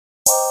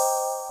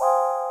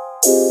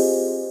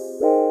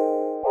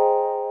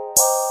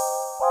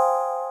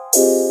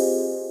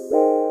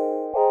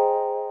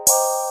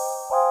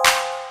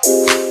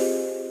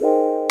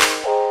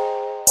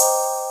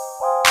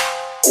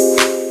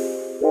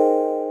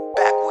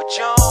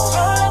Roll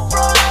up,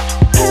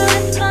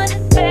 this blunt,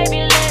 baby,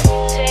 let's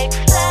take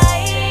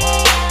flight.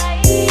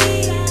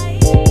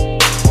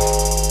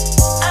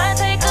 I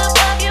take a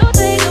puff, you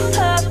take a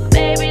puff,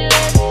 baby,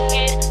 let's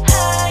get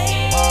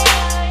high.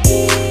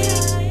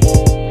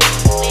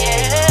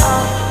 Yeah,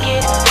 I'll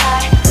get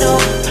high, no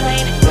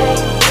plane, take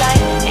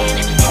flight,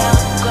 inhale,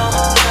 go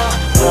slow,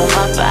 roll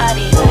my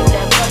body like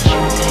that blunt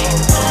you take.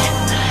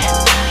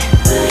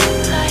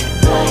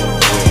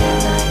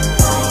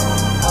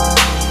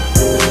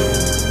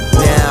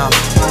 Now,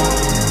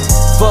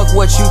 fuck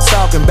what you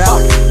talking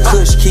about.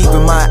 Kush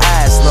keeping my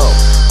eyes low.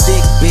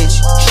 Thick bitch,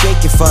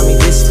 shake it for me.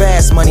 This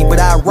fast money, but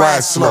I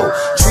ride slow.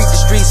 Treat the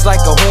streets like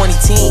a horny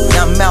teen.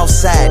 I'm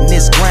outside in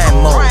this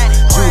grind mode.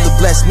 Julia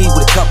blessed me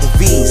with a couple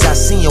V's. I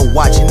seen you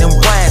watching them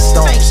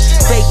rhinestones.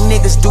 Fake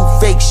niggas do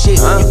fake shit.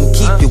 You can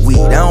keep your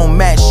weed, I don't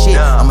match shit.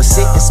 I'ma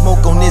sit and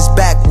smoke on this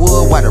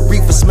backwood while the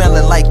reefer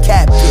smelling like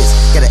cat piss.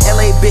 Got an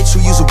LA bitch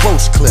who use a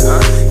roach clip.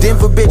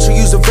 Denver bitch who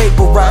use a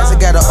vaporizer.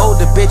 Got an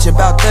older bitch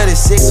about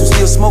 36 who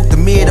still smoke the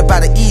mid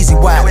about an easy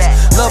wireless.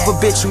 Love a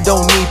bitch who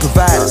don't need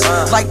providers.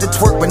 Like to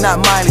twerk but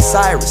not Miley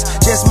Cyrus.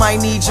 Just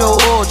might need your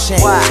oil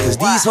change, cause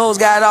these hoes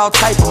got all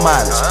type of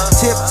mileage.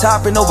 Tip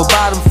topping over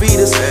bottom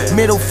feeders.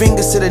 Middle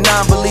fingers to the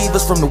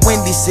non-believers from the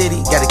Windy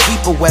City. Gotta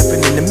keep a weapon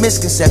and the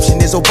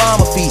misconception is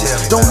Obama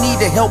feeders. Don't need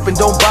the help and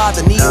don't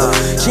bother neither.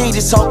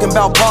 Changes talking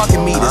about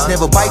parking meters.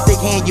 Never bite their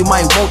hand, you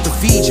might want to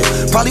feed you.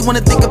 Probably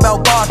wanna think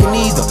about barking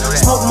either.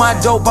 Smoke my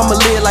dope, I'ma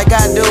live like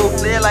I do.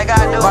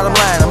 Bottom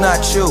line, I'm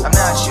not you.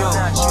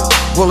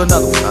 Roll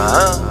another one,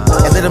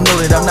 and let them know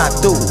that I'm not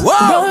through.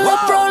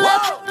 Roll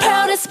up,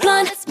 proudest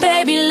blunt,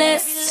 baby,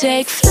 let's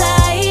take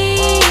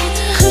flight.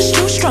 Kush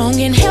too strong,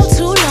 inhale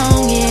too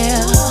long,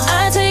 yeah.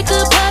 I take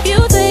a puff,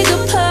 you take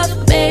a puff,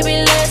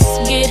 baby,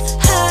 let's get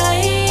high.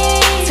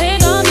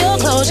 Take off your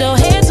clothes, your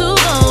hair too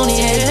long,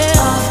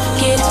 yeah. Off,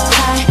 get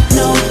high,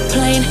 no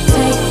plane,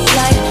 take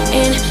flight,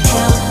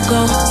 inhale,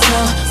 go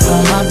slow.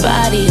 Roll my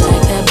body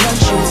like that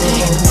blunt you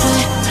take.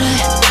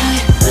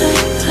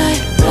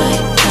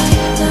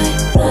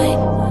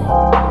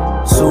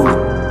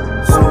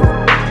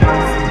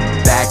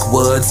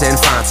 Backwoods and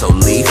Fonto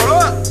leaf.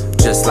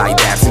 Just like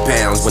daps and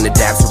pounds. When the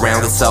daps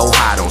around, it's so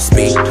hot, don't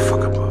speak.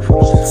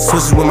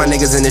 Switches with my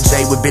niggas in the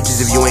J with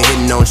bitches. If you ain't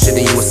hitting on shit,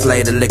 then you a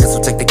slave to liquor.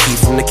 So take the key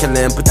from the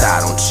killer and put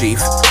that on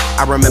chief.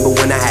 I remember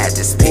when I had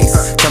this piece.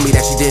 Tell me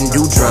that she didn't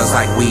do drugs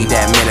like weed.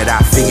 That minute I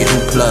figured who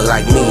plug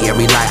like me.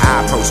 Every light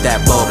I approach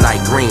that bulb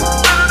like green.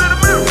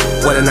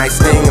 What a nice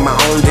thing in my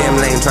own damn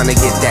lane, trying to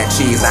get that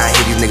cheese. I ain't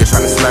hear these niggas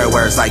trying to slur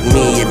words like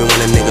me. Even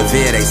when a nigga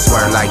veer, they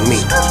swear like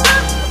me.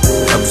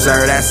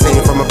 Observe that scene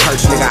from a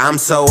perch, nigga, I'm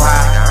so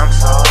high.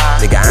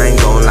 Nigga, I ain't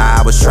gon'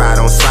 lie, I was tried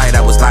on sight.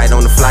 I was light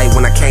on the flight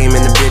when I came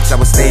in the bitch. I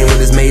was staying with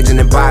his major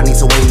and body,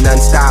 so ain't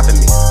nothing stopping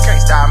me.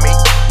 Can't stop me.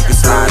 You can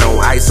slide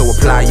on ice, so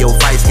apply your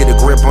vice. Get a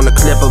grip on the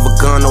clip of a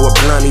gun or a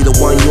blunt. Either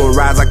one, you'll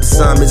rise like the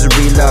sun.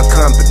 Misery love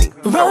company.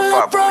 Roll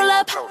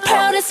up,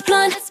 proudest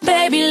blunt,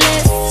 baby,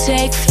 let's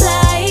take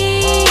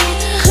flight.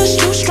 Kush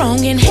too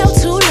strong, inhale